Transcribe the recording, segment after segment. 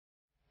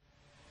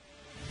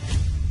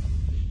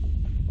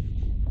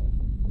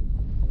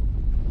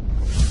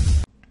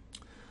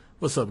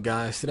What's up,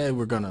 guys? Today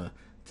we're gonna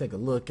take a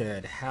look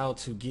at how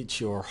to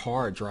get your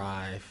hard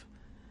drive,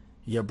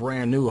 your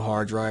brand new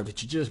hard drive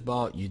that you just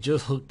bought, you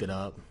just hooked it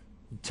up,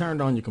 you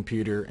turned on your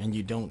computer and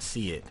you don't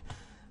see it.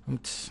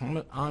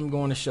 I'm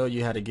going to show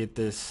you how to get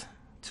this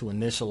to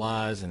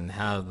initialize and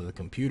how the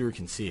computer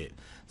can see it.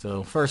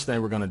 So first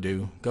thing we're gonna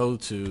do, go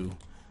to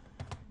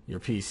your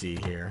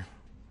PC here.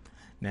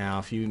 Now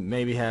if you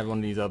maybe have one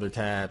of these other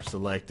tabs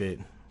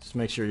selected, just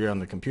make sure you're on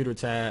the computer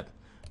tab,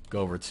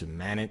 go over to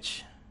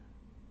manage.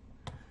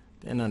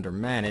 Then under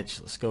manage,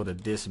 let's go to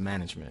disk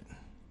management.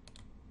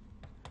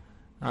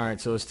 Alright,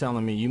 so it's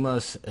telling me you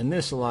must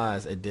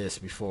initialize a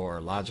disk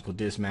before Logical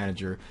Disk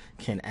Manager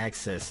can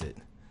access it.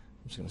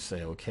 I'm just going to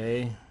say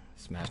okay.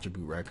 This master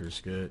boot record is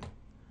good.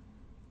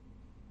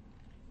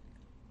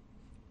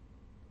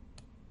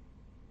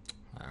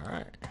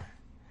 Alright.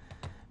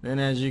 Then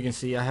as you can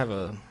see, I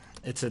have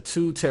it's a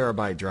 2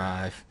 terabyte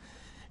drive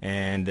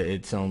and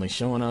it's only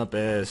showing up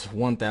as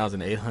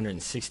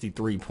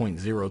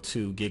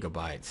 1,863.02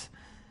 gigabytes.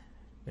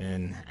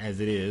 And as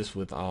it is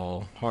with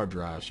all hard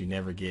drives, you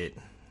never get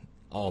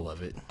all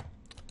of it.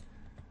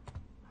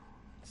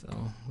 So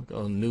we'll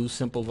go new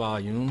simple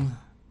volume.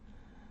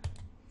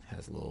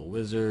 Has a little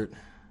wizard.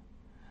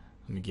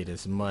 Let me get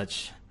as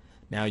much.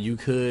 Now you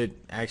could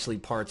actually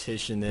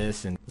partition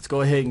this, and let's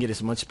go ahead and get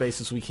as much space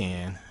as we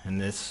can in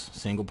this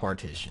single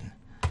partition.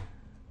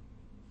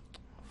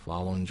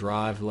 Following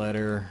drive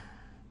letter.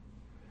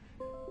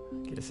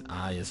 Get this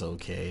I is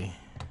okay.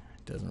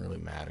 It doesn't really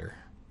matter.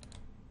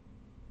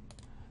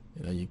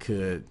 You know, you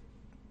could,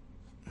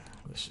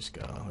 let's just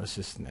go,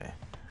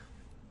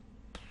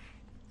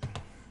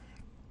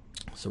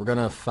 so we're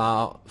gonna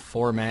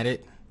format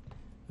it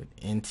with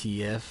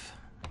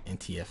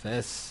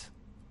NTFS.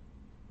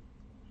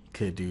 You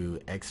could do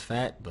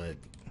exFAT, but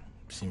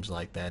seems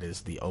like that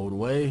is the old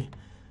way.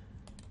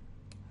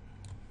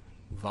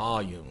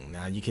 Volume.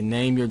 Now you can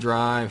name your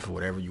drive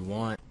whatever you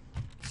want.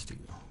 Let's do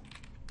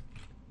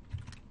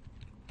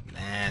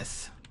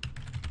mass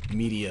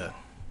media.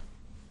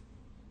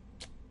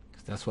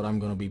 That's what I'm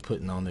going to be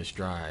putting on this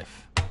drive.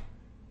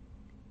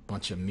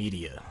 Bunch of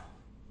media.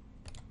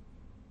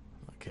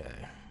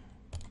 Okay.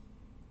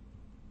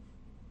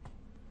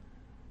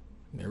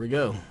 There we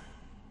go.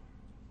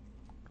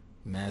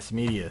 Mass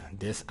media.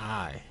 Disk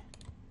I.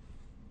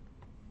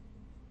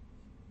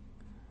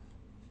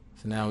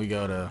 So now we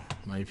go to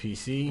my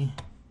PC.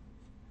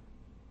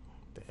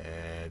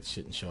 That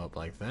shouldn't show up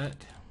like that.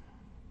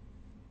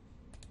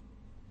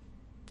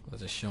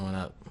 Was it showing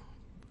up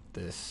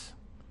this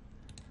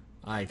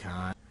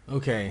icon?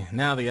 Okay,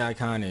 now the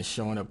icon is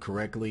showing up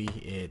correctly.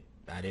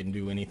 I didn't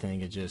do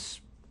anything, it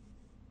just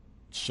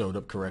showed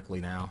up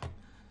correctly now.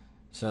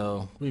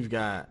 So we've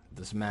got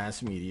this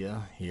mass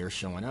media here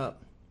showing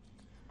up,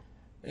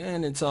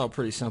 and it's all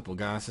pretty simple,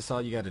 guys. That's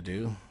all you got to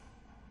do.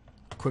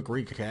 Quick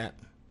recap.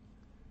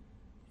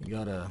 You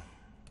gotta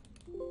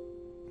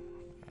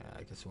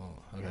I guess we won't.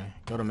 Okay,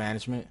 go to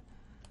management,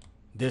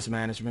 disk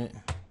management.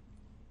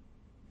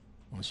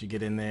 Once you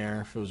get in there,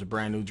 if it was a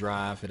brand new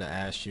drive, it'll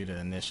ask you to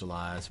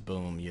initialize.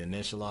 Boom, you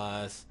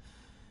initialize.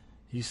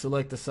 You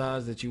select the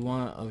size that you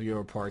want of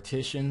your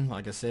partition.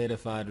 Like I said,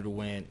 if I'd have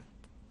went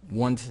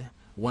one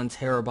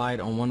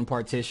terabyte on one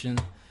partition,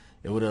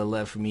 it would have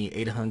left me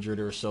 800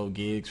 or so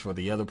gigs for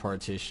the other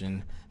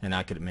partition, and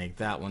I could make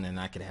that one, and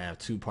I could have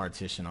 2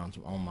 partitions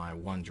on my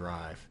one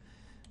drive.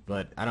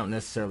 But I don't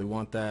necessarily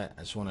want that.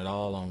 I just want it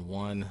all on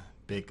one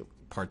big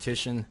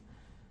partition,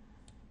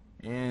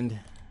 and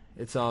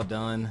it's all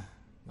done.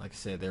 Like I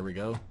said, there we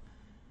go.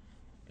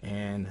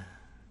 And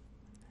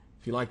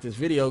if you like this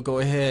video, go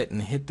ahead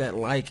and hit that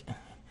like.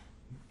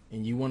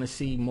 And you want to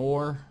see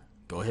more,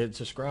 go ahead and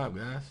subscribe,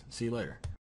 guys. See you later.